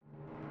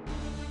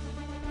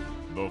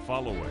The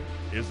following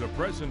is a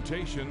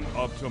presentation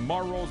of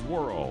Tomorrow's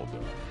World.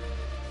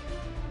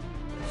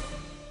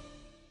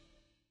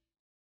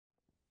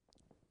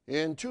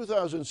 In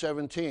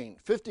 2017,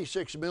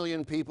 56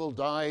 million people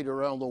died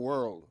around the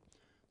world.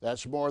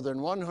 That's more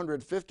than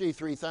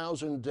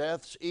 153,000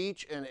 deaths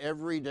each and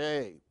every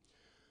day.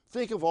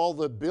 Think of all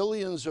the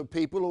billions of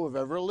people who have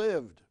ever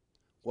lived.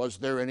 Was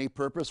there any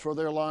purpose for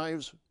their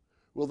lives?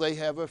 Will they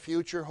have a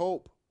future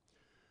hope?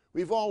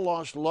 We've all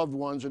lost loved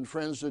ones and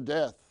friends to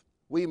death.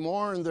 We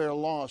mourn their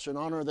loss and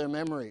honor their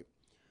memory.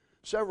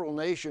 Several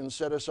nations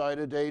set aside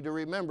a day to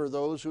remember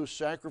those who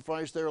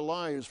sacrificed their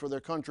lives for their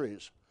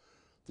countries.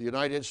 The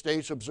United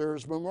States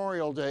observes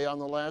Memorial Day on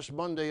the last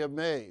Monday of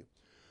May.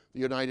 The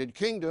United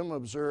Kingdom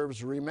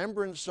observes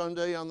Remembrance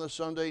Sunday on the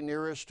Sunday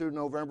nearest to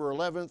November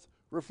 11th,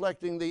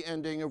 reflecting the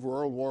ending of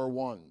World War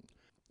I.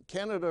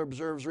 Canada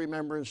observes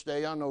Remembrance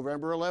Day on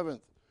November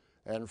 11th,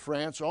 and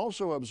France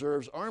also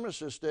observes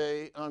Armistice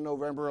Day on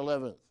November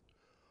 11th.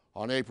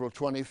 On April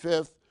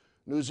 25th,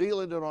 New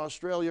Zealand and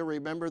Australia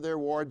remember their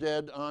war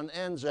dead on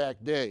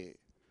Anzac Day.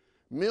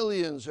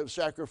 Millions have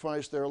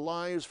sacrificed their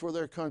lives for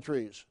their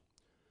countries.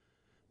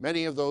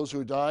 Many of those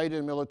who died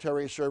in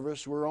military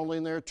service were only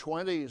in their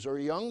 20s or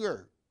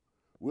younger.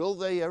 Will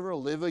they ever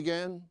live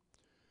again?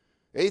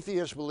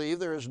 Atheists believe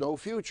there is no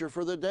future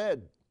for the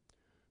dead.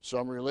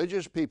 Some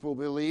religious people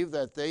believe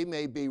that they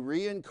may be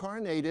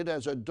reincarnated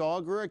as a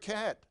dog or a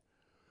cat.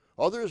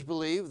 Others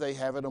believe they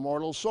have an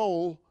immortal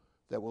soul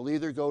that will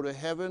either go to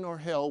heaven or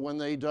hell when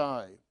they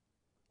die.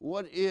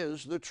 What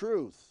is the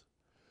truth?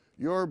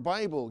 Your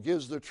Bible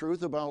gives the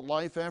truth about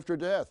life after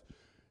death,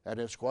 and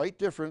it's quite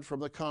different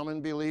from the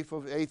common belief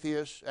of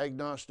atheists,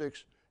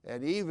 agnostics,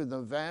 and even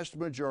the vast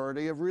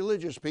majority of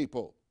religious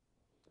people.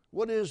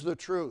 What is the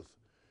truth?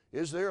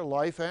 Is there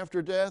life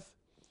after death?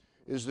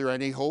 Is there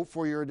any hope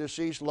for your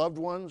deceased loved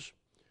ones?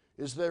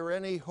 Is there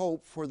any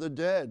hope for the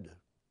dead?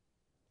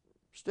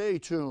 Stay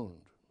tuned.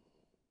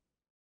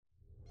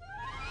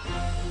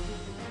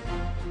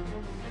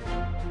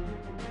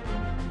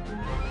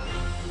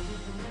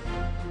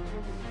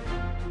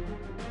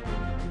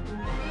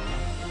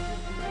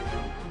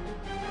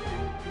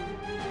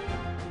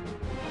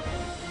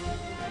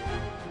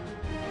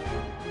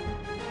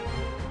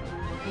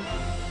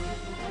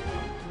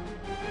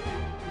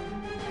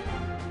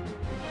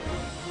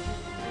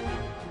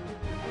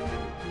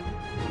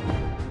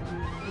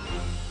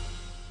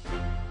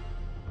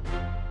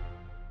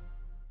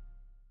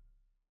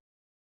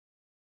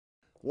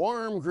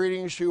 Warm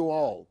greetings to you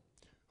all.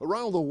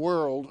 Around the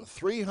world,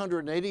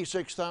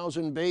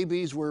 386,000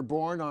 babies were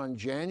born on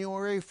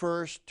January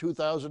 1st,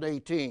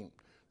 2018.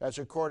 That's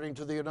according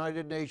to the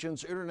United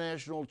Nations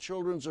International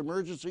Children's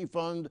Emergency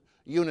Fund,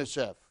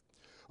 UNICEF.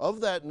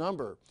 Of that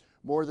number,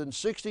 more than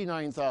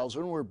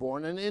 69,000 were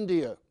born in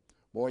India,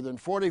 more than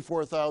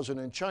 44,000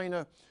 in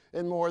China,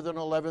 and more than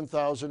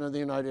 11,000 in the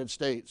United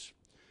States.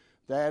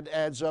 That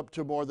adds up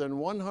to more than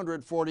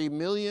 140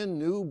 million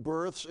new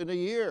births in a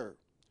year.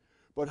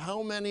 But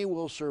how many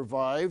will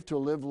survive to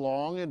live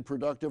long and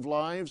productive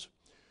lives?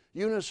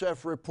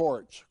 UNICEF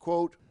reports,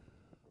 quote,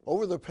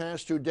 "Over the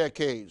past 2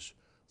 decades,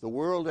 the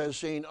world has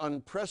seen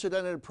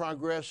unprecedented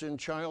progress in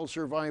child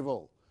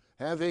survival,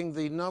 having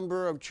the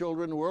number of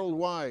children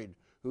worldwide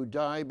who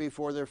die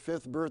before their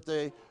 5th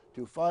birthday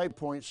to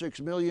 5.6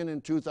 million in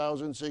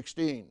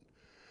 2016.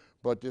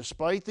 But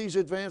despite these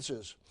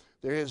advances,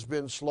 there has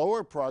been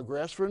slower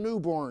progress for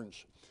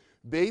newborns.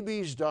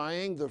 Babies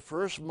dying the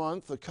first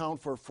month account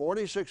for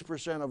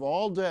 46% of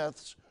all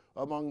deaths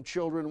among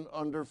children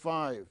under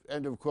 5,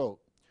 end of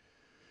quote.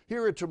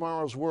 Here at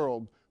Tomorrow's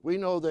World, we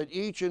know that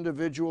each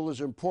individual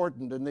is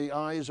important in the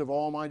eyes of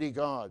Almighty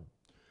God.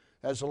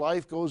 As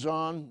life goes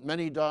on,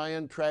 many die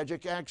in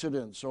tragic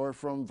accidents or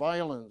from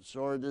violence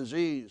or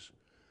disease.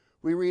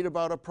 We read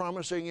about a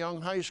promising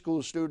young high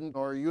school student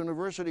or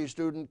university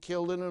student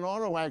killed in an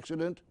auto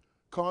accident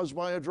caused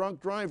by a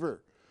drunk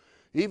driver.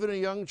 Even a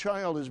young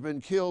child has been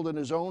killed in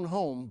his own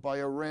home by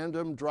a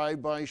random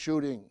drive-by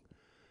shooting.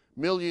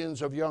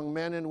 Millions of young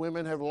men and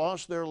women have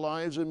lost their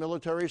lives in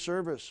military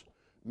service,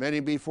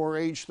 many before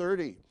age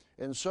 30,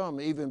 and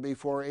some even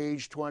before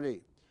age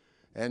 20.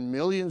 And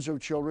millions of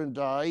children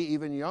die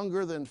even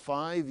younger than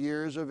 5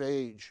 years of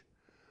age.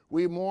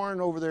 We mourn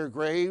over their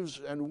graves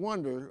and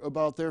wonder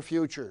about their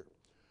future.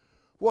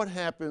 What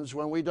happens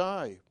when we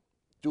die?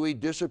 Do we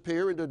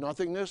disappear into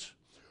nothingness?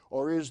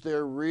 Or is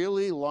there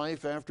really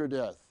life after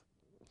death?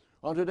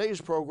 On today's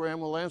program,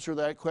 we'll answer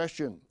that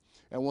question,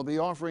 and we'll be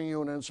offering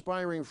you an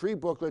inspiring free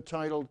booklet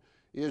titled,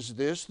 "Is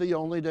This the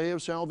Only Day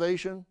of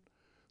Salvation?"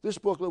 This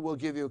booklet will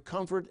give you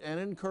comfort and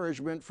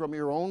encouragement from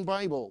your own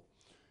Bible,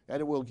 and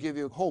it will give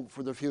you hope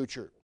for the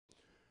future.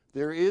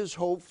 There is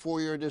hope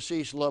for your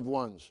deceased loved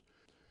ones.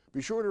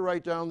 Be sure to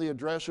write down the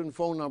address and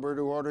phone number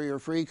to order your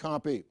free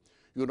copy.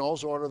 You can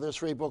also order this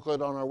free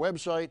booklet on our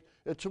website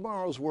at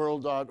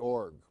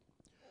tomorrowsworld.org.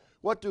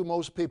 What do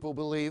most people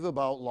believe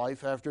about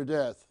life after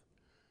death?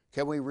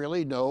 Can we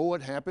really know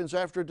what happens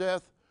after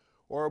death?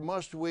 Or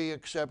must we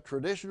accept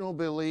traditional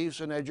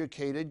beliefs and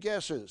educated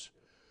guesses?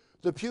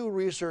 The Pew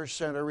Research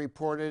Center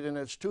reported in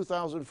its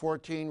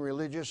 2014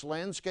 Religious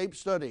Landscape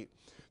Study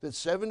that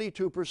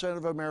 72%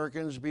 of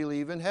Americans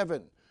believe in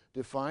heaven,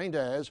 defined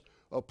as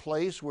a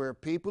place where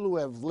people who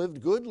have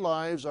lived good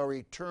lives are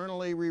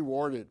eternally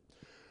rewarded.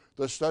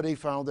 The study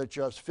found that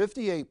just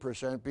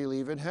 58%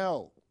 believe in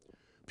hell.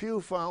 Pew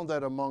found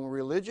that among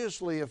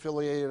religiously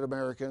affiliated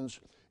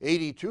Americans,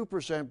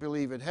 82%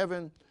 believe in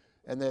heaven,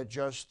 and that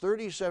just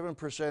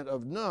 37%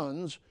 of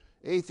nuns,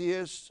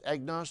 atheists,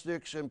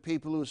 agnostics, and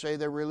people who say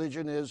their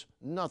religion is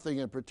nothing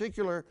in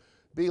particular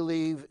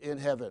believe in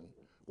heaven,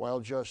 while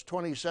just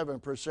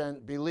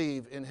 27%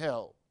 believe in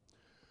hell.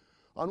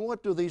 On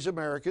what do these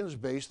Americans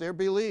base their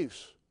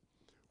beliefs?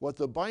 What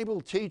the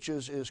Bible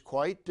teaches is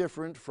quite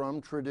different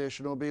from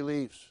traditional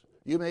beliefs.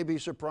 You may be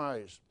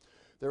surprised.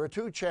 There are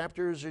 2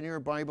 chapters in your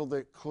Bible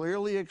that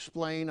clearly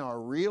explain our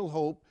real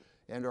hope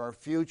and our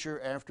future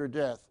after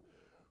death.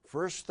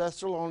 1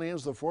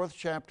 Thessalonians, the 4th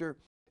chapter,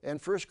 and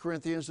 1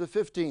 Corinthians, the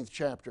 15th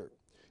chapter.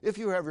 If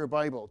you have your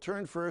Bible,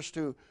 turn first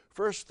to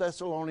 1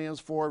 Thessalonians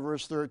 4,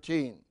 verse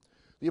 13.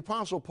 The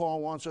Apostle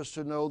Paul wants us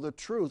to know the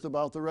truth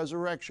about the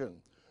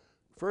resurrection.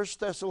 1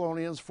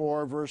 Thessalonians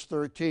 4, verse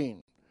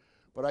 13.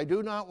 But I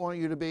do not want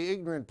you to be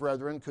ignorant,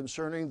 brethren,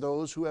 concerning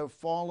those who have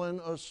fallen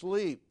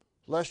asleep,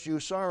 lest you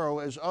sorrow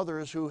as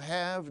others who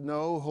have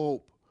no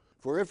hope.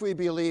 For if we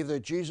believe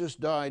that Jesus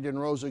died and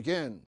rose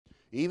again,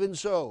 even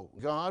so,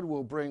 God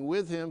will bring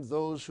with him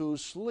those who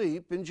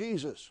sleep in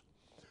Jesus.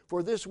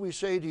 For this we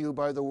say to you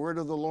by the word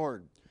of the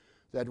Lord,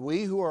 that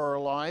we who are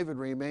alive and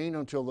remain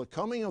until the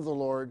coming of the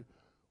Lord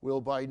will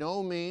by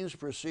no means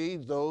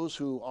precede those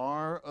who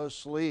are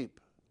asleep.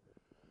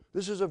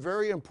 This is a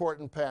very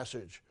important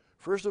passage.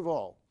 First of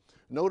all,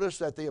 notice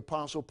that the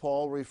Apostle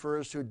Paul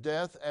refers to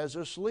death as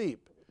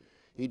asleep.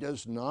 He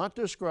does not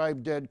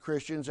describe dead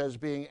Christians as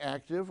being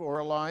active or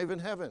alive in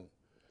heaven.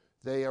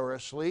 They are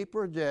asleep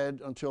or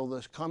dead until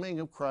the coming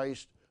of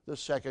Christ, the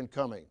second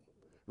coming.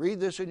 Read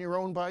this in your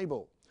own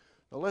Bible.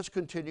 Now let's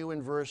continue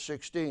in verse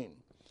 16.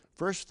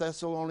 1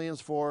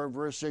 Thessalonians 4,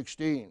 verse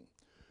 16.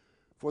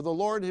 For the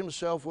Lord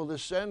himself will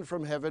descend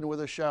from heaven with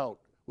a shout,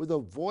 with the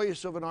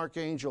voice of an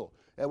archangel,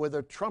 and with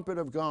a trumpet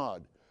of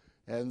God.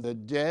 And the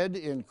dead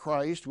in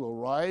Christ will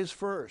rise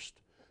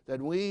first.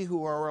 Then we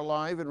who are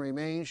alive and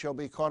remain shall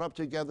be caught up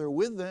together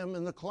with them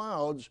in the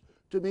clouds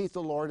to meet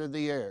the Lord in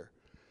the air.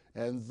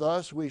 And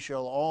thus we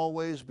shall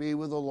always be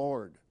with the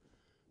Lord.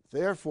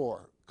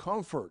 Therefore,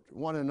 comfort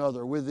one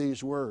another with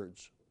these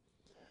words.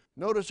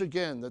 Notice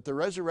again that the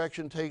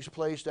resurrection takes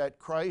place at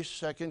Christ's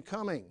second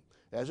coming,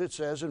 as it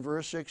says in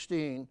verse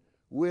 16,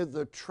 with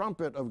the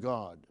trumpet of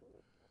God.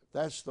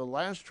 That's the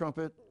last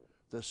trumpet,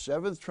 the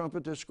 7th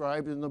trumpet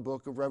described in the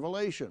book of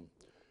Revelation.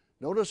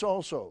 Notice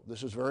also,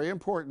 this is very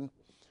important,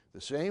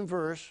 the same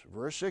verse,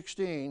 verse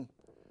 16,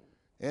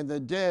 and the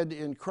dead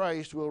in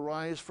Christ will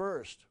rise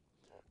first.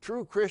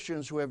 True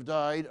Christians who have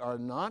died are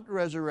not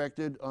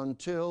resurrected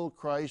until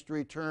Christ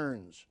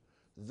returns.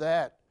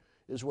 That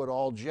is what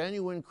all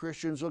genuine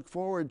Christians look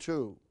forward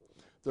to.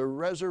 The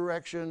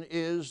resurrection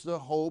is the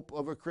hope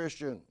of a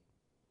Christian.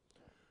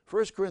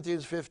 1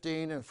 Corinthians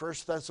 15 and 1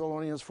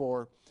 Thessalonians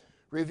 4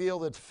 reveal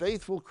that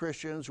faithful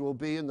Christians will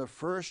be in the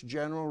first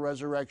general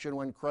resurrection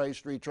when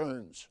Christ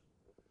returns.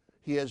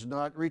 He has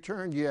not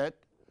returned yet,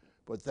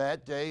 but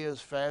that day is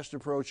fast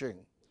approaching.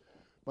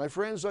 My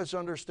friends, let's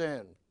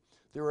understand.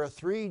 There are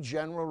 3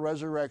 general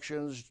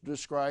resurrections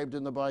described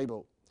in the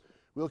Bible.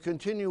 We'll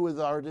continue with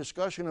our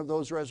discussion of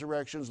those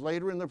resurrections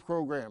later in the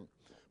program.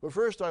 But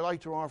first, I'd like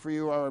to offer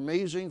you our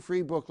amazing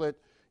free booklet,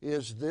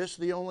 Is This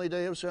the Only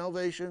Day of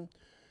Salvation?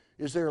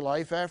 Is there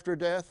life after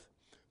death?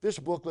 This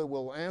booklet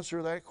will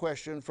answer that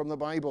question from the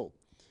Bible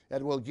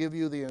and will give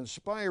you the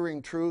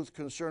inspiring truth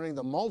concerning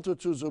the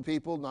multitudes of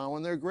people now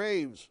in their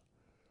graves.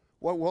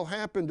 What will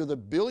happen to the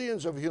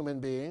billions of human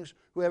beings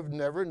who have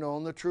never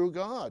known the true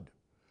God?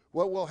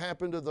 What will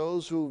happen to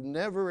those who've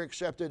never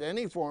accepted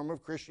any form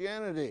of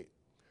Christianity?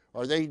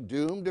 Are they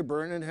doomed to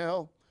burn in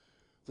hell?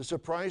 The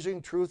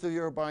surprising truth of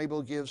your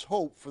Bible gives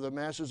hope for the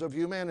masses of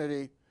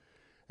humanity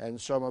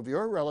and some of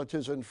your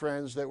relatives and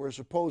friends that were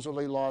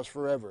supposedly lost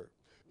forever.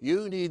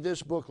 You need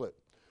this booklet.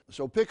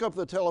 So pick up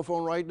the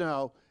telephone right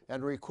now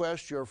and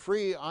request your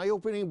free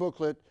eye-opening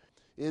booklet,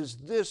 Is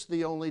This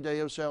the Only Day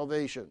of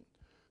Salvation?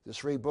 This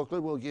free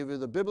booklet will give you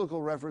the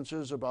biblical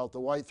references about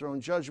the white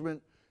throne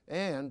judgment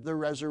and the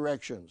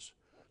resurrections.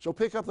 So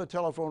pick up the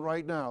telephone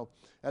right now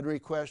and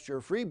request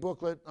your free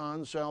booklet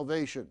on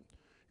salvation.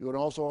 You can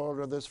also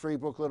order this free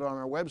booklet on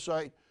our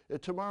website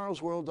at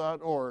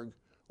tomorrowsworld.org,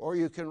 or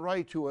you can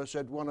write to us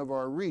at one of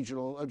our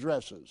regional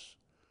addresses.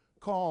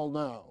 Call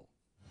now.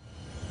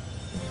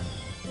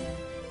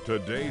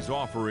 Today's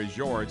offer is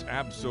yours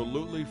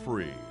absolutely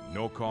free,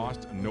 no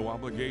cost, no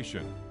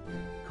obligation.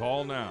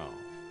 Call now,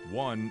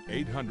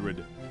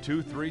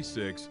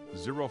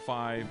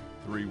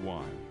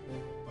 1-800-236-0531.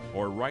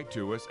 Or write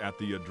to us at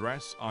the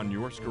address on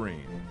your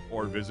screen,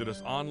 or visit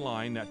us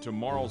online at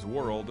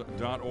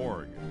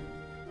tomorrowsworld.org.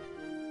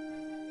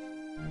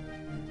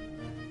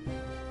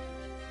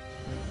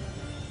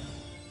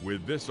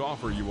 With this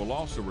offer, you will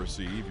also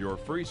receive your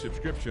free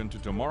subscription to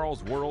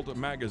Tomorrow's World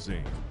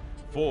magazine,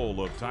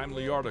 full of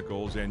timely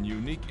articles and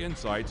unique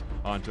insights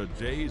on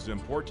today's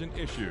important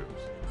issues.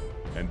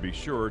 And be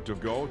sure to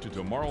go to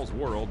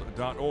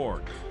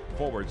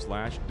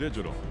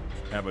tomorrowsworld.org/digital.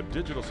 Have a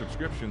digital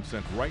subscription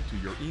sent right to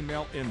your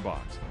email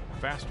inbox,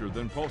 faster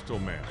than postal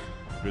mail.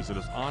 Visit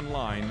us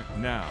online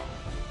now.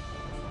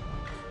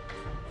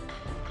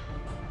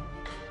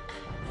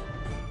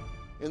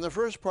 In the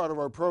first part of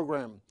our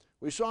program,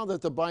 we saw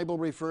that the Bible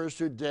refers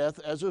to death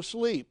as a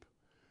sleep.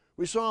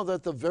 We saw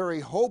that the very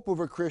hope of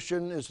a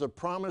Christian is the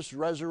promised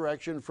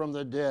resurrection from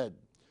the dead.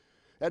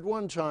 At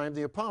one time,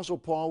 the Apostle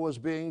Paul was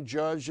being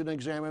judged and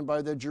examined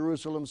by the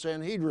Jerusalem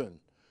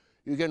Sanhedrin.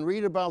 You can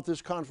read about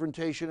this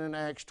confrontation in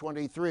Acts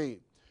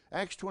 23.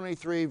 Acts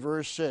 23,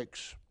 verse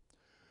 6.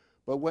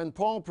 But when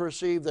Paul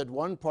perceived that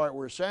one part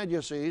were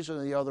Sadducees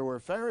and the other were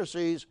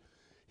Pharisees,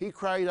 he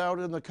cried out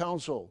in the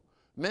council,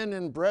 "Men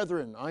and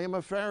brethren, I am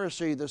a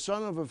Pharisee, the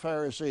son of a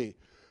Pharisee.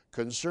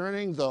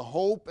 Concerning the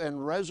hope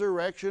and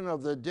resurrection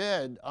of the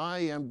dead, I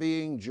am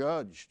being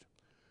judged."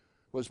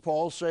 Was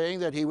Paul saying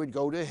that he would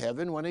go to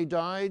heaven when he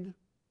died?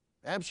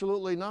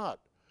 Absolutely not.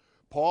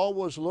 Paul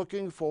was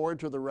looking forward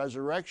to the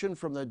resurrection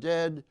from the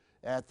dead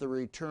at the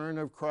return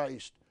of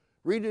Christ.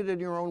 Read it in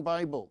your own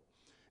Bible.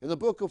 In the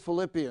book of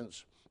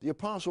Philippians, the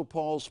Apostle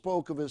Paul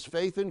spoke of his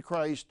faith in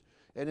Christ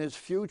and his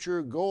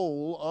future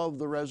goal of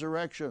the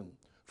resurrection.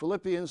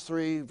 Philippians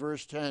 3,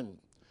 verse 10.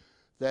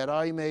 That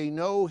I may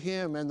know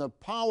him and the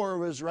power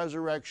of his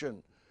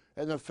resurrection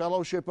and the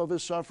fellowship of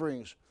his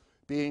sufferings,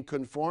 being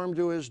conformed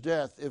to his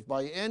death, if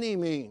by any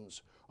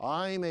means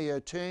I may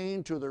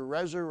attain to the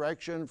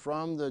resurrection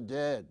from the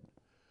dead.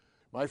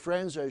 My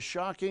friends, as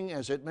shocking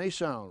as it may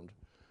sound,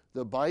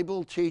 the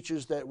Bible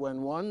teaches that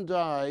when one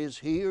dies,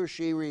 he or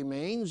she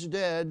remains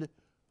dead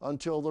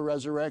until the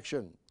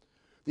resurrection.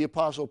 The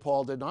Apostle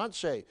Paul did not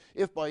say,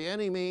 if by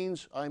any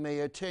means I may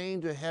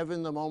attain to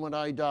heaven the moment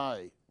I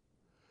die.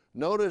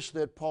 Notice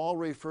that Paul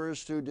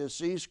refers to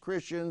deceased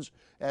Christians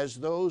as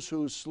those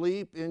who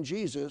sleep in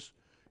Jesus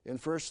in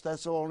 1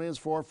 Thessalonians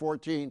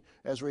 4:14,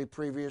 as we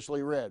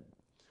previously read.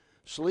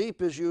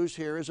 Sleep is used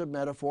here as a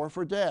metaphor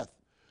for death.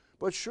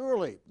 But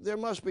surely there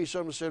must be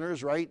some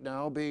sinners right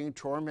now being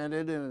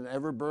tormented in an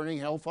ever-burning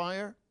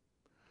hellfire?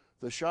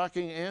 The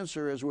shocking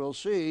answer, as we'll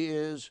see,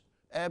 is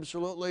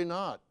absolutely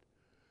not.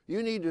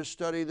 You need to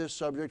study this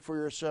subject for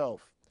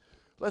yourself.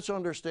 Let's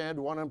understand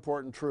one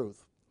important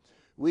truth.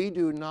 We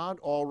do not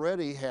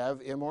already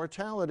have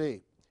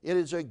immortality. It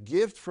is a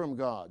gift from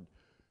God.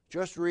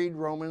 Just read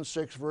Romans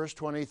 6, verse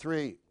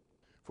 23.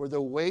 For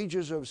the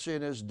wages of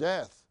sin is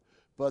death,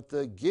 but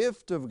the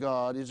gift of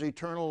God is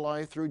eternal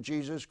life through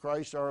Jesus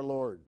Christ our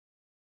Lord.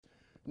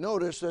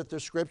 Notice that the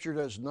Scripture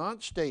does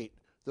not state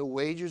the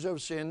wages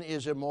of sin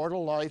is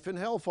immortal life in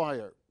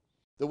hellfire.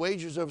 The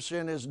wages of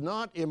sin is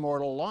not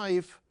immortal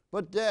life,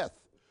 but death,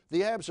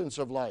 the absence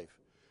of life.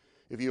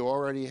 If you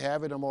already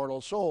have an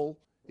immortal soul,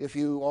 if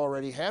you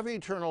already have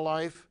eternal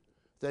life,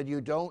 then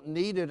you don't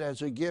need it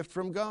as a gift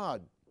from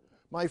God.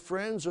 My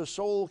friends, a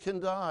soul can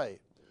die.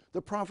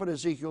 The prophet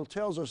Ezekiel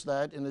tells us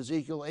that in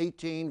Ezekiel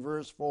 18,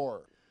 verse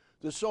 4.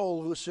 The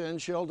soul who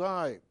sins shall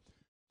die.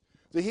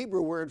 The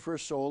Hebrew word for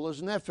soul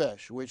is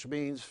nephesh, which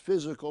means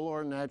physical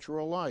or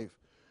natural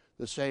life.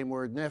 The same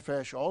word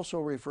nephesh also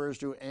refers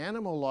to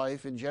animal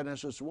life in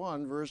Genesis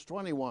 1, verse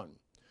 21.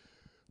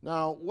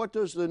 Now, what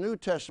does the New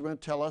Testament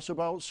tell us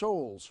about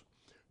souls?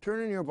 Turn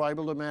in your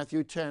Bible to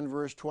Matthew 10,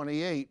 verse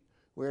 28,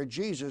 where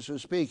Jesus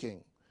is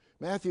speaking.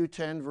 Matthew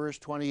 10, verse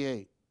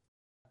 28.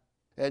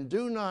 And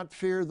do not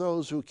fear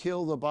those who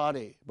kill the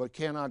body, but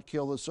cannot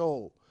kill the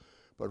soul,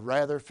 but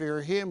rather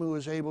fear him who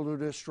is able to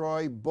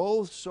destroy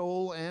both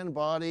soul and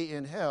body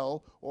in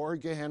hell or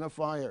Gehenna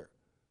fire.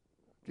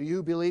 Do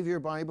you believe your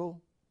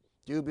Bible?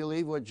 Do you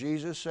believe what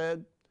Jesus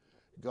said?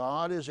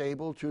 God is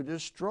able to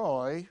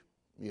destroy,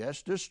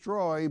 yes,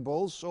 destroy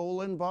both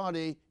soul and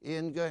body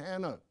in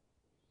Gehenna.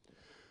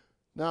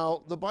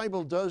 Now, the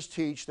Bible does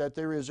teach that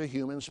there is a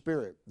human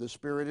spirit, the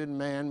spirit in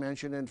man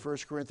mentioned in 1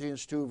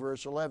 Corinthians 2,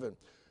 verse 11.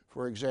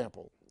 For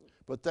example,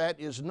 but that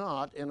is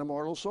not an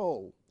immortal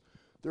soul.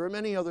 There are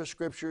many other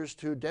scriptures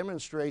to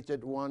demonstrate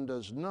that one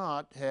does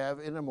not have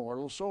an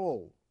immortal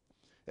soul.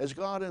 As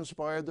God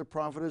inspired the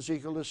prophet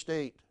Ezekiel to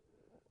state,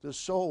 the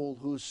soul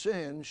whose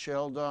sin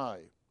shall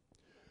die.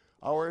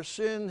 Our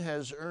sin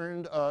has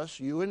earned us,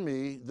 you and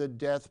me, the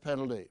death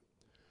penalty.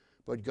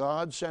 But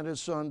God sent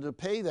His Son to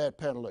pay that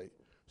penalty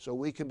so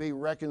we can be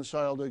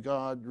reconciled to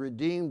God,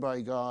 redeemed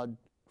by God,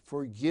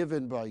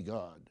 forgiven by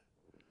God.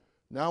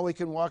 Now we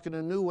can walk in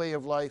a new way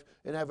of life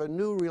and have a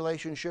new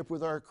relationship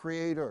with our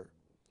Creator.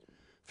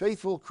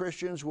 Faithful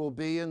Christians will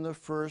be in the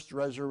first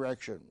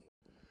resurrection.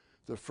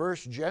 The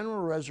first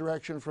general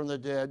resurrection from the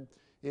dead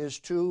is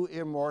to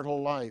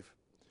immortal life.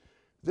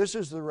 This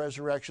is the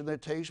resurrection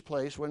that takes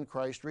place when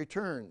Christ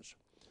returns.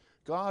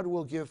 God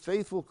will give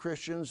faithful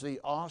Christians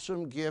the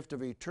awesome gift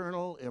of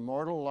eternal,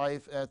 immortal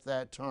life at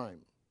that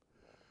time.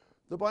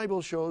 The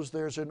Bible shows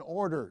there's an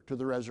order to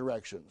the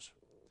resurrections.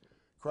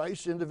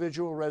 Christ's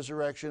individual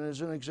resurrection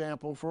is an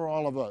example for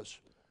all of us.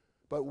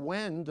 But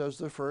when does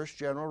the first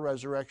general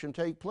resurrection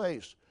take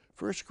place?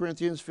 1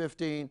 Corinthians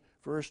 15,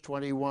 verse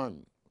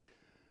 21.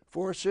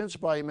 For since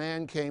by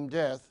man came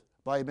death,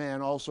 by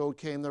man also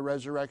came the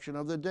resurrection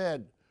of the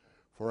dead.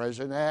 For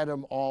as in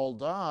Adam all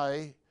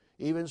die,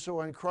 even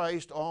so in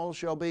Christ all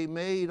shall be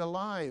made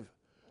alive,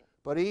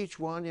 but each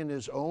one in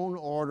his own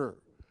order.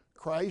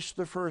 Christ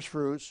the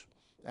firstfruits,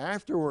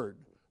 afterward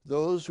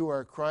those who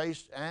are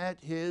Christ at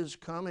his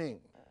coming.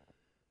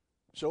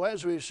 So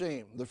as we've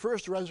seen, the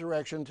first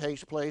resurrection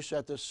takes place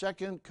at the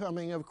second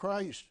coming of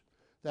Christ.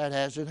 That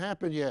hasn't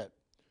happened yet.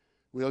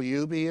 Will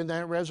you be in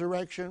that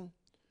resurrection?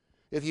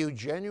 If you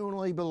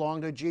genuinely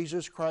belong to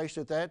Jesus Christ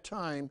at that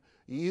time,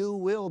 you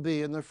will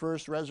be in the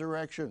first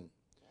resurrection.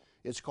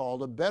 It's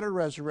called a better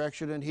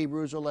resurrection in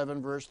Hebrews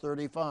 11, verse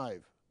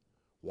 35.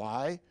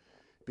 Why?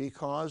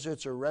 Because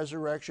it's a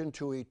resurrection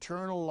to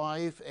eternal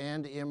life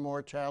and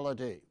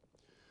immortality.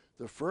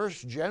 The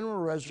first general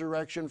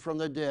resurrection from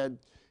the dead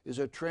is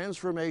a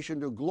transformation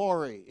to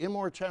glory,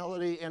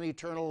 immortality, and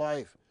eternal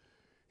life.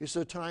 It's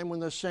the time when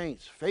the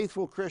saints,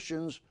 faithful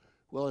Christians,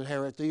 will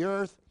inherit the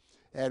earth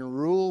and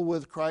rule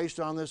with Christ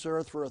on this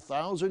earth for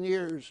 1,000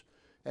 years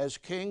as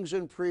kings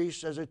and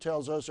priests, as it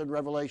tells us in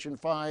Revelation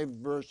 5,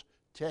 verse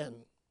 10.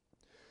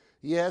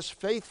 Yes,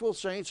 faithful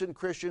saints and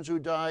Christians who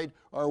died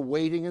are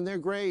waiting in their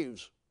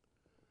graves.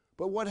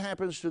 But what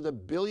happens to the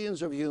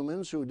billions of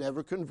humans who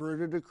never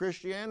converted to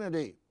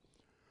Christianity?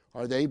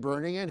 Are they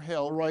burning in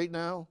hell right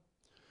now?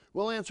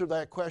 We'll answer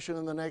that question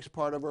in the next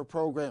part of our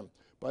program.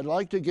 But I'd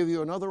like to give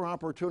you another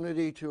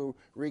opportunity to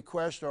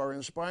request our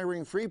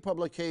inspiring free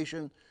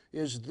publication,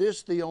 Is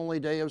This the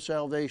Only Day of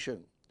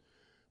Salvation?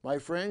 My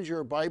friends,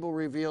 your Bible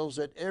reveals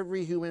that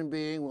every human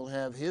being will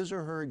have his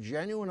or her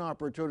genuine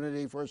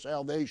opportunity for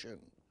salvation.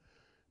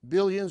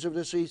 Billions of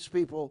deceased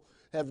people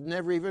have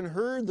never even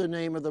heard the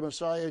name of the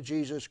Messiah,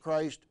 Jesus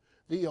Christ,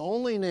 the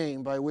only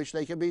name by which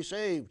they can be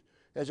saved,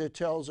 as it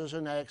tells us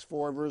in Acts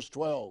 4, verse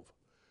 12.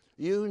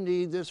 You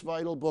need this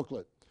vital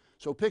booklet.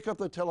 So pick up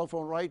the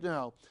telephone right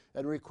now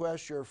and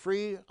request your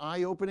free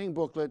eye-opening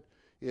booklet,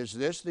 Is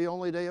This the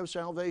Only Day of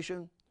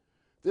Salvation?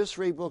 This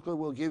free booklet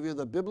will give you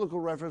the biblical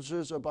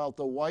references about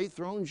the white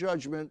throne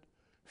judgment,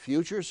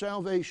 future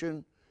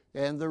salvation,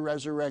 and the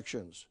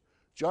resurrections.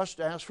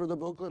 Just ask for the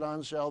booklet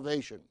on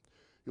salvation.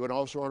 You can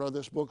also order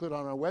this booklet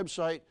on our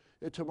website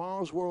at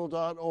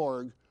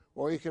tomorrowsworld.org,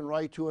 or you can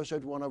write to us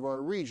at one of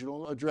our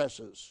regional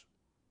addresses.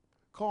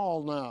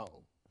 Call now.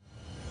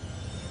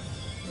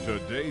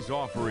 Today's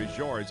offer is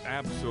yours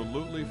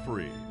absolutely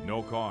free,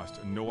 no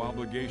cost, no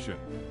obligation.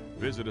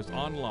 Visit us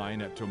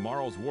online at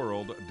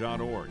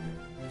tomorrowsworld.org.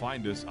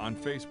 Find us on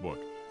Facebook,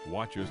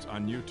 watch us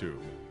on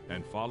YouTube,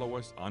 and follow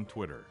us on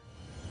Twitter.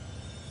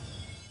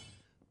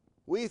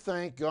 We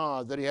thank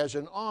God that He has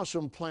an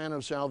awesome plan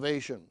of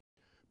salvation.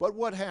 But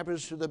what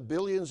happens to the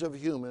billions of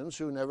humans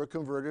who never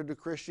converted to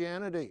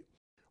Christianity?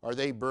 Are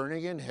they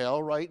burning in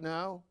hell right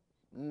now?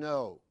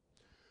 No.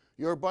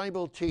 Your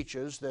Bible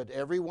teaches that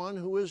everyone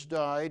who has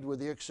died, with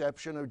the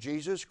exception of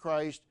Jesus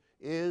Christ,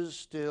 is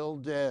still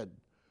dead.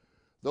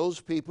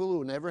 Those people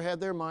who never had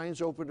their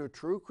minds open to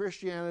true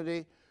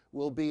Christianity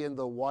will be in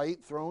the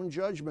white throne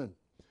judgment.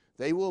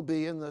 They will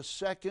be in the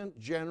second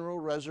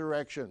general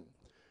resurrection.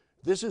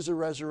 This is a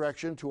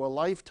resurrection to a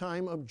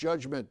lifetime of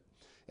judgment,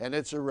 and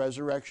it's a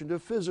resurrection to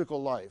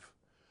physical life.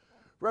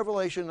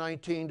 Revelation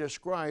 19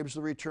 describes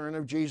the return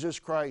of Jesus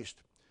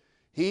Christ.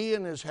 He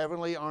and his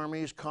heavenly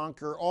armies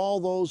conquer all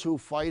those who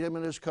fight him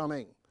in his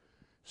coming.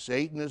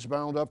 Satan is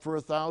bound up for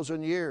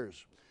 1,000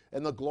 years,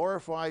 and the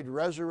glorified,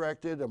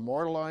 resurrected,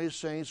 immortalized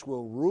saints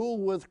will rule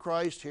with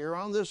Christ here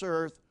on this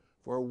earth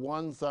for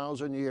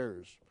 1,000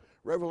 years.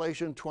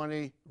 Revelation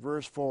 20,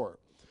 verse 4.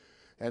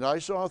 And I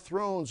saw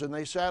thrones, and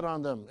they sat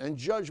on them, and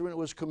judgment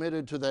was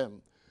committed to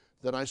them.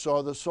 Then I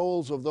saw the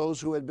souls of those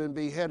who had been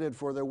beheaded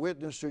for their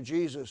witness to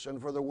Jesus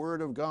and for the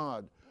word of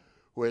God,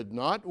 who had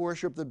not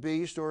worshipped the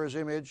beast or his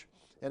image,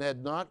 and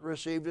had not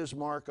received his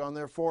mark on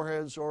their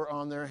foreheads or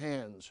on their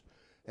hands.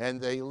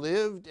 And they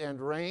lived and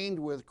reigned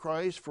with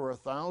Christ for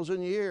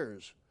 1,000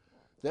 years.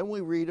 Then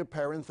we read a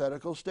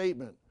parenthetical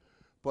statement.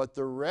 But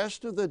the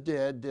rest of the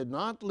dead did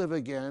not live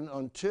again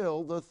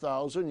until the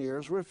 1,000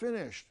 years were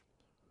finished.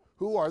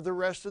 Who are the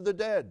rest of the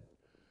dead?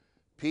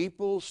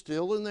 People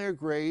still in their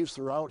graves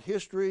throughout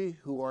history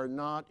who are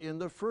not in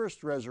the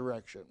first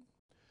resurrection.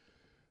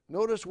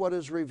 Notice what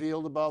is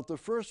revealed about the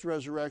first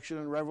resurrection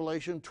in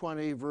Revelation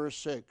 20, verse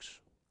 6.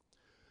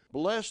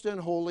 Blessed and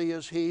holy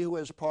is he who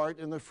has part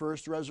in the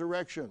first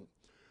resurrection.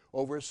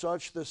 Over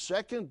such the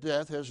second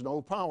death has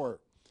no power,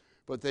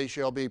 but they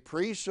shall be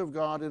priests of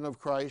God and of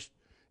Christ,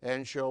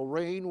 and shall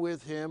reign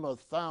with him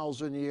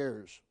 1,000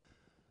 years.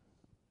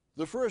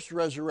 The first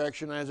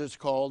resurrection, as it's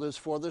called, is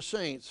for the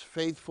saints,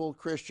 faithful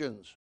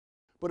Christians.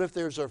 But if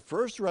there's a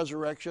first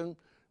resurrection,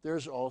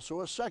 there's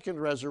also a second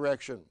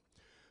resurrection.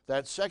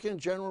 That second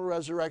general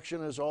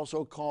resurrection is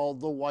also called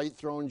the white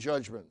throne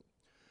judgment.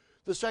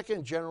 The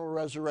second general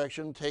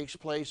resurrection takes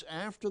place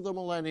after the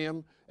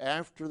millennium,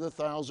 after the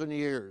 1,000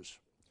 years.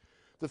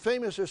 The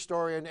famous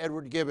historian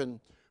Edward Gibbon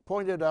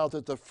pointed out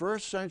that the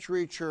first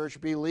century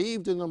church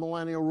believed in the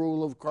millennial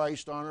rule of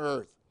Christ on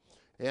earth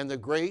and the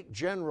great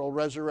general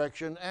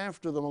resurrection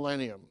after the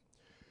millennium.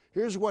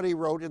 Here's what he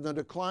wrote in The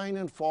Decline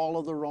and Fall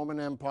of the Roman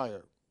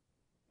Empire.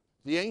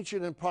 The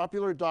ancient and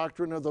popular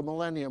doctrine of the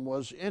millennium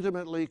was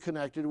intimately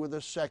connected with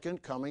the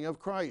second coming of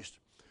Christ.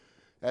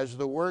 As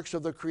the works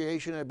of the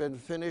creation had been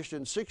finished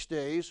in 6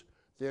 days,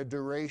 their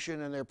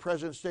duration and their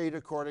present state,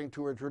 according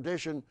to a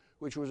tradition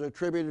which was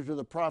attributed to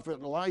the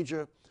prophet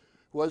Elijah,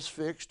 was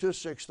fixed to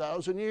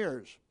 6,000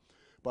 years.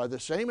 By the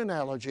same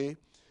analogy,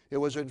 it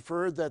was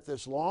inferred that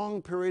this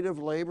long period of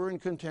labor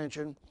and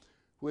contention,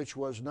 which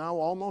was now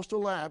almost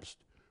elapsed,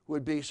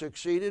 would be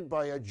succeeded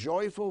by a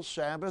joyful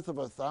Sabbath of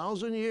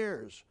 1,000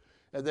 years,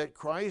 and that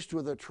Christ,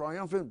 with a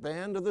triumphant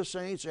band of the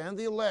saints and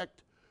the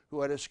elect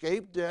who had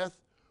escaped death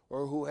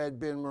or who had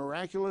been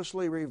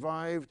miraculously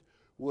revived,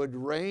 would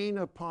reign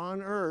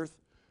upon earth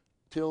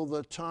till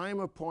the time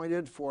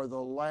appointed for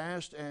the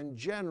last and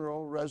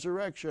general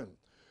resurrection.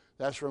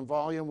 That's from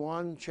Volume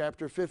 1,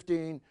 Chapter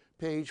 15,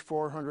 page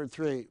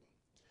 403.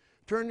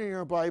 Turn in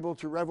your Bible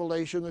to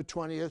Revelation, the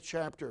 20th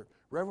chapter,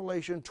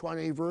 Revelation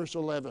 20, verse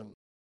 11.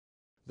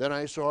 Then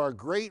I saw a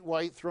great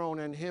white throne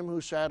and him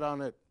who sat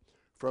on it,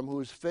 from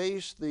whose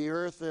face the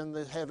earth and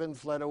the heaven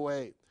fled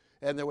away,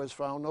 and there was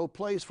found no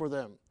place for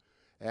them.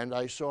 And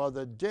I saw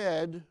the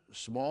dead,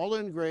 small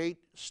and great,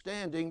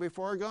 standing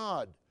before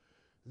God.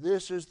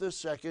 This is the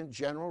second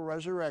general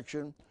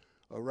resurrection,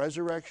 a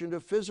resurrection to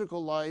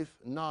physical life,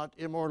 not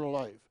immortal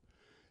life.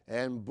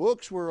 And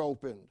books were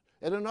opened,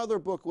 and another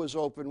book was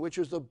opened, which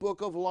is the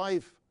book of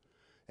life.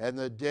 And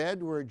the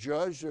dead were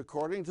judged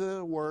according to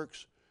their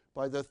works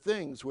by the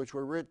things which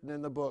were written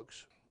in the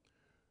books.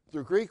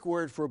 The Greek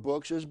word for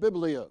books is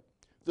biblia.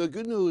 The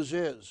good news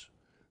is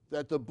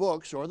that the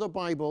books, or the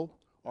Bible,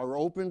 are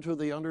open to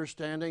the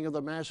understanding of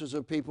the masses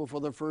of people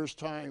for the first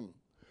time.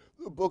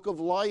 The book of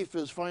life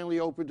is finally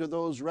open to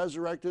those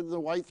resurrected in the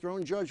white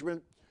throne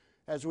judgment,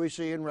 as we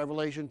see in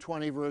Revelation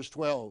 20, verse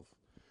 12.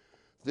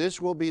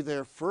 This will be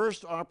their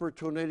first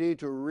opportunity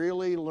to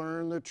really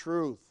learn the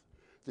truth.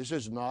 This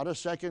is not a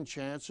second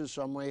chance, as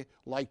some may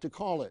like to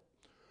call it.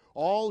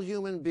 All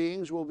human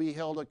beings will be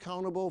held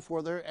accountable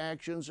for their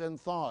actions and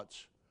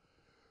thoughts.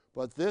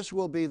 But this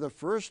will be the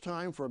first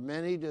time for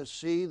many to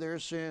see their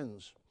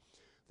sins.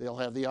 They'll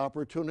have the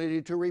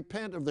opportunity to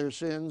repent of their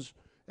sins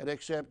and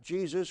accept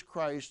Jesus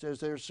Christ as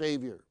their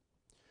Savior.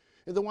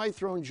 In the white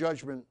throne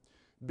judgment,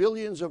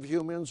 billions of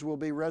humans will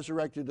be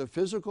resurrected to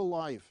physical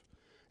life,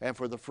 and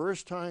for the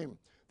first time,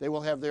 they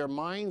will have their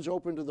minds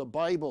open to the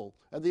Bible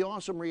and the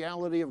awesome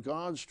reality of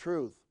God's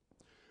truth.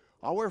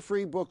 Our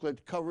free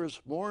booklet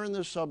covers more in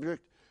this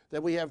subject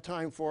than we have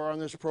time for on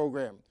this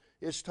program.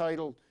 It's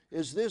titled,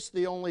 Is This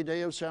the Only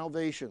Day of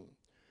Salvation?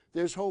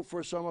 There's hope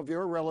for some of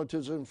your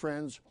relatives and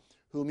friends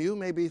whom you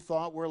maybe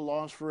thought were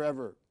lost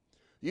forever.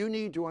 You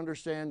need to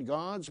understand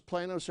God's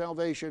plan of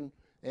salvation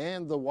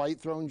and the white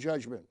throne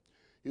judgment.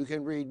 You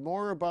can read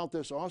more about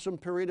this awesome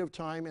period of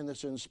time in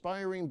this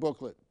inspiring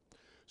booklet.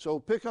 So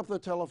pick up the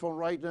telephone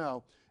right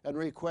now and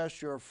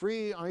request your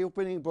free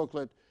eye-opening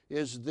booklet,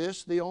 Is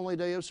This the Only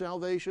Day of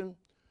Salvation?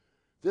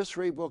 This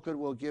free booklet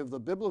will give the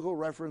biblical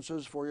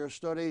references for your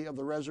study of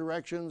the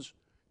resurrections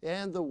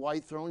and the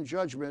white throne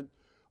judgment,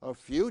 a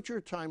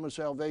future time of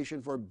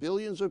salvation for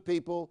billions of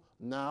people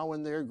now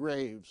in their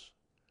graves.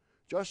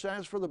 Just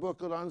ask for the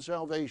booklet on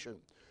salvation.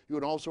 You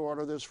can also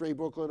order this free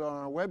booklet on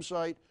our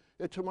website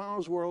at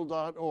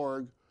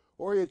tomorrowsworld.org,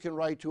 or you can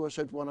write to us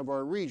at one of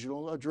our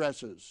regional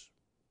addresses.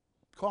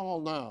 Call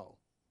now.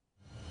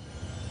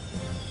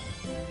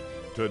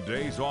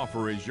 Today's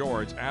offer is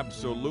yours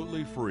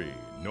absolutely free,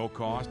 no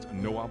cost,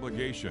 no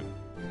obligation.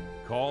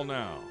 Call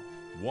now,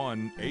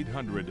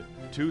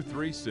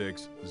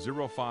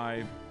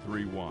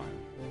 1-800-236-0531.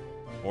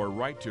 Or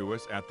write to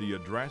us at the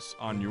address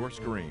on your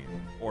screen,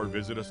 or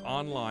visit us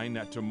online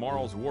at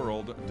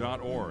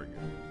tomorrowsworld.org.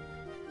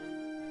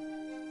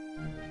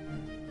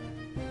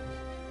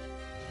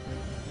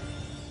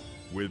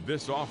 With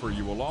this offer,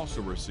 you will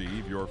also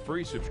receive your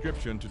free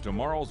subscription to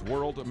Tomorrow's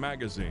World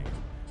magazine,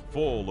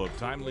 full of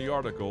timely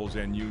articles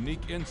and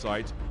unique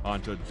insights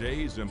on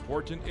today's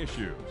important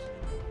issues.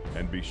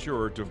 And be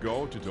sure to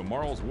go to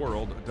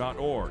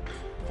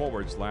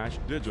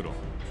tomorrowsworld.org/digital.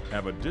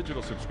 Have a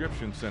digital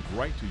subscription sent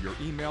right to your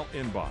email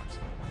inbox,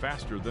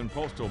 faster than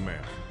postal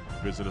mail.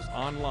 Visit us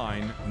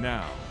online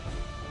now.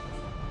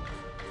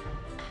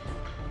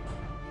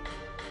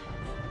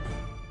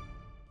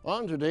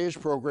 On today's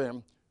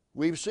program,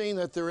 we've seen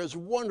that there is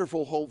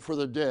wonderful hope for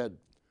the dead.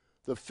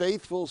 The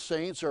faithful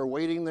saints are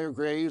waiting their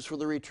graves for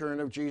the return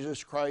of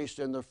Jesus Christ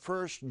and the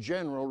first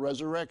general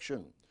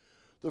resurrection.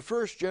 The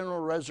first general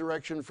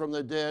resurrection from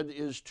the dead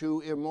is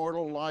to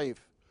immortal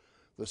life.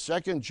 The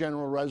second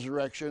general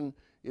resurrection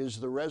is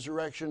the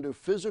resurrection to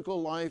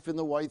physical life in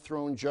the white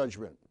throne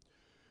judgment.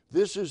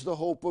 This is the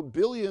hope of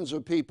billions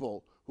of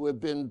people who have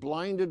been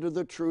blinded to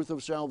the truth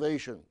of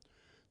salvation.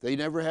 They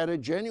never had a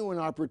genuine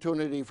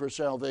opportunity for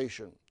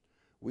salvation.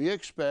 We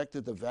expect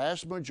that the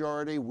vast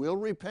majority will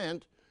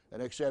repent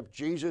and accept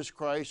Jesus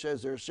Christ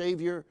as their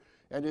Savior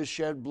and His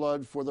shed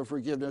blood for the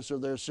forgiveness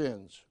of their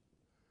sins.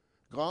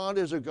 God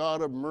is a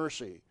God of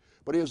mercy,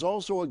 but He is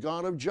also a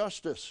God of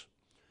justice.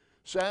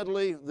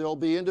 Sadly, there'll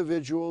be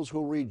individuals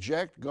who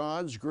reject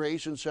God's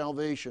grace and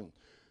salvation.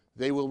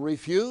 They will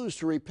refuse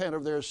to repent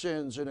of their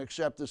sins and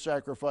accept the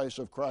sacrifice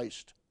of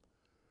Christ.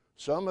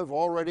 Some have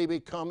already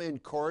become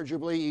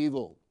incorrigibly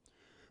evil.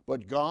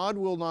 But God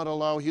will not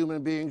allow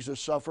human beings to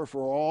suffer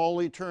for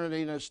all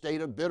eternity in a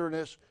state of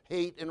bitterness,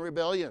 hate, and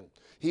rebellion.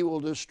 He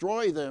will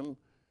destroy them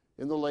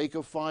in the lake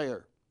of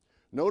fire.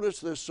 Notice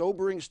this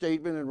sobering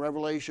statement in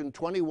Revelation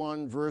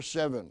 21, verse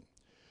 7.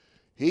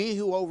 He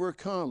who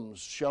overcomes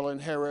shall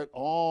inherit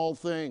all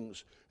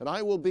things, and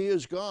I will be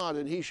his God,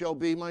 and he shall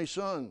be my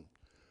son.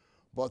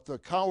 But the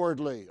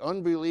cowardly,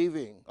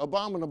 unbelieving,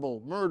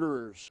 abominable,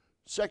 murderers,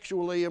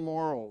 sexually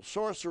immoral,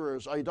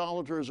 sorcerers,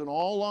 idolaters, and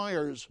all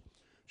liars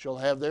shall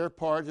have their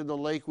part in the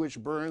lake which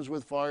burns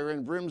with fire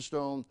and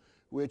brimstone,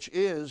 which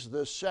is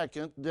the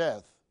second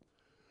death.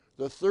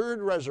 The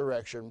third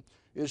resurrection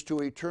is to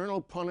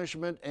eternal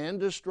punishment and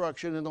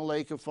destruction in the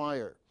lake of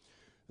fire.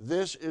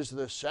 This is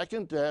the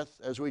second death,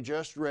 as we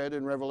just read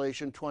in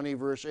Revelation 20,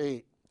 verse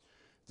 8.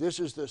 This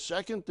is the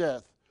second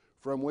death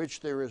from which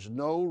there is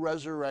no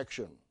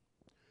resurrection.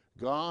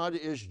 God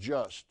is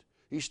just.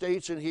 He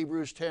states in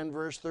Hebrews 10,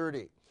 verse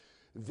 30,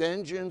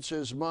 "Vengeance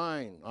is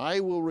mine, I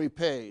will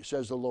repay,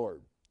 says the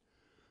Lord."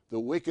 The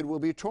wicked will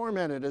be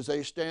tormented as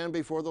they stand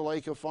before the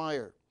lake of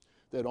fire.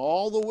 Then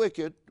all the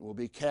wicked will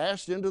be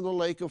cast into the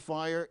lake of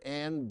fire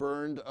and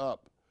burned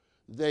up.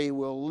 They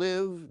will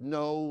live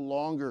no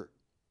longer.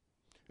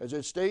 As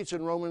it states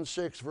in Romans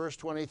 6, verse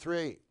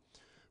 23,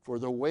 "For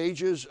the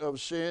wages of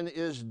sin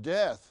is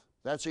death,"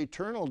 that's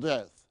eternal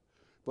death,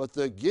 "but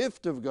the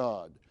gift of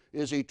God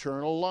is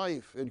eternal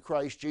life in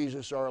Christ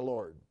Jesus our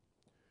Lord."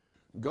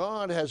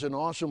 God has an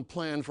awesome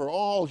plan for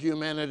all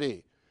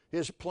humanity.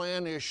 His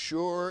plan is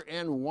sure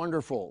and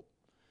wonderful.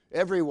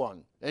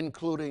 Everyone,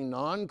 including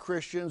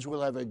non-Christians,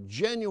 will have a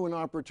genuine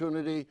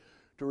opportunity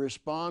to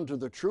respond to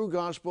the true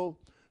gospel,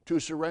 to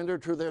surrender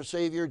to their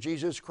Savior,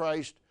 Jesus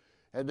Christ,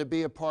 and to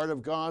be a part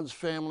of God's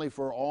family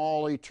for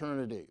all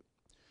eternity.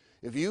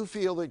 If you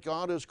feel that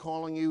God is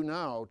calling you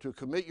now to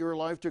commit your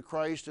life to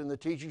Christ and the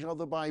teachings of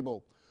the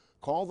Bible,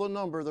 call the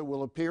number that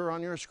will appear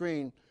on your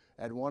screen,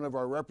 and one of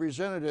our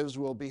representatives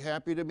will be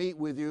happy to meet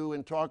with you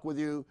and talk with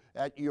you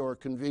at your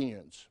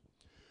convenience.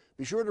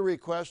 Be sure to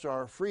request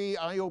our free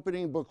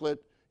eye-opening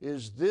booklet,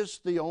 "Is This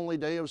the Only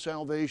Day of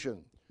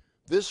Salvation?"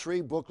 This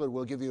free booklet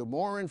will give you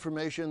more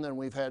information than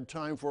we've had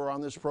time for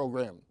on this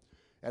program,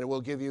 and it will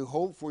give you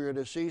hope for your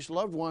deceased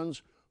loved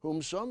ones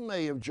whom some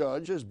may have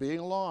judged as being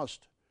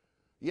lost.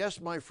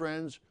 Yes, my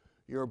friends,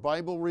 your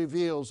Bible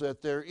reveals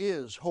that there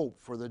is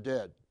hope for the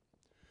dead.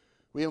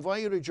 We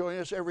invite you to join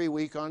us every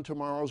week on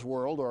Tomorrow's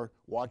World or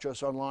watch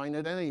us online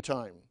at any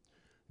time.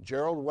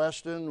 Gerald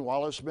Weston,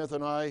 Wallace Smith,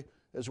 and I,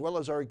 as well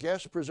as our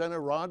guest presenter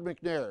Rod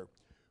McNair,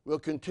 will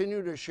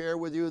continue to share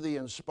with you the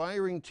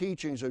inspiring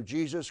teachings of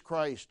Jesus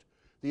Christ,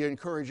 the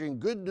encouraging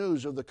good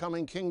news of the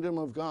coming kingdom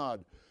of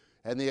God,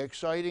 and the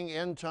exciting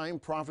end-time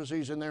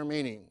prophecies and their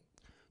meaning.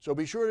 So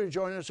be sure to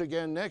join us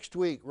again next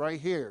week right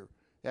here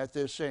at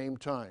this same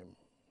time.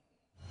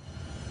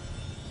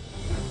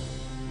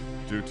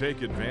 To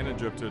take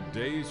advantage of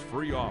today's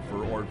free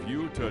offer or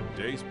view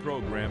today's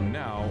program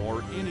now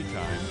or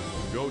anytime,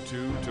 go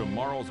to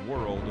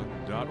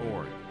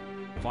tomorrowsworld.org.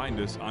 Find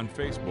us on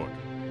Facebook,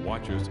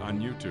 watch us on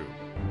YouTube,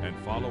 and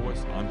follow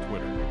us on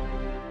Twitter.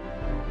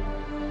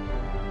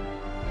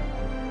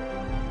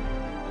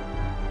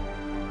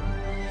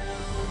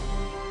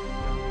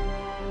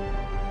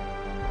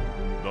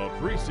 The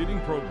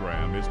preceding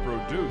program is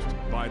produced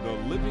by the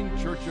Living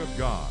Church of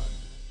God.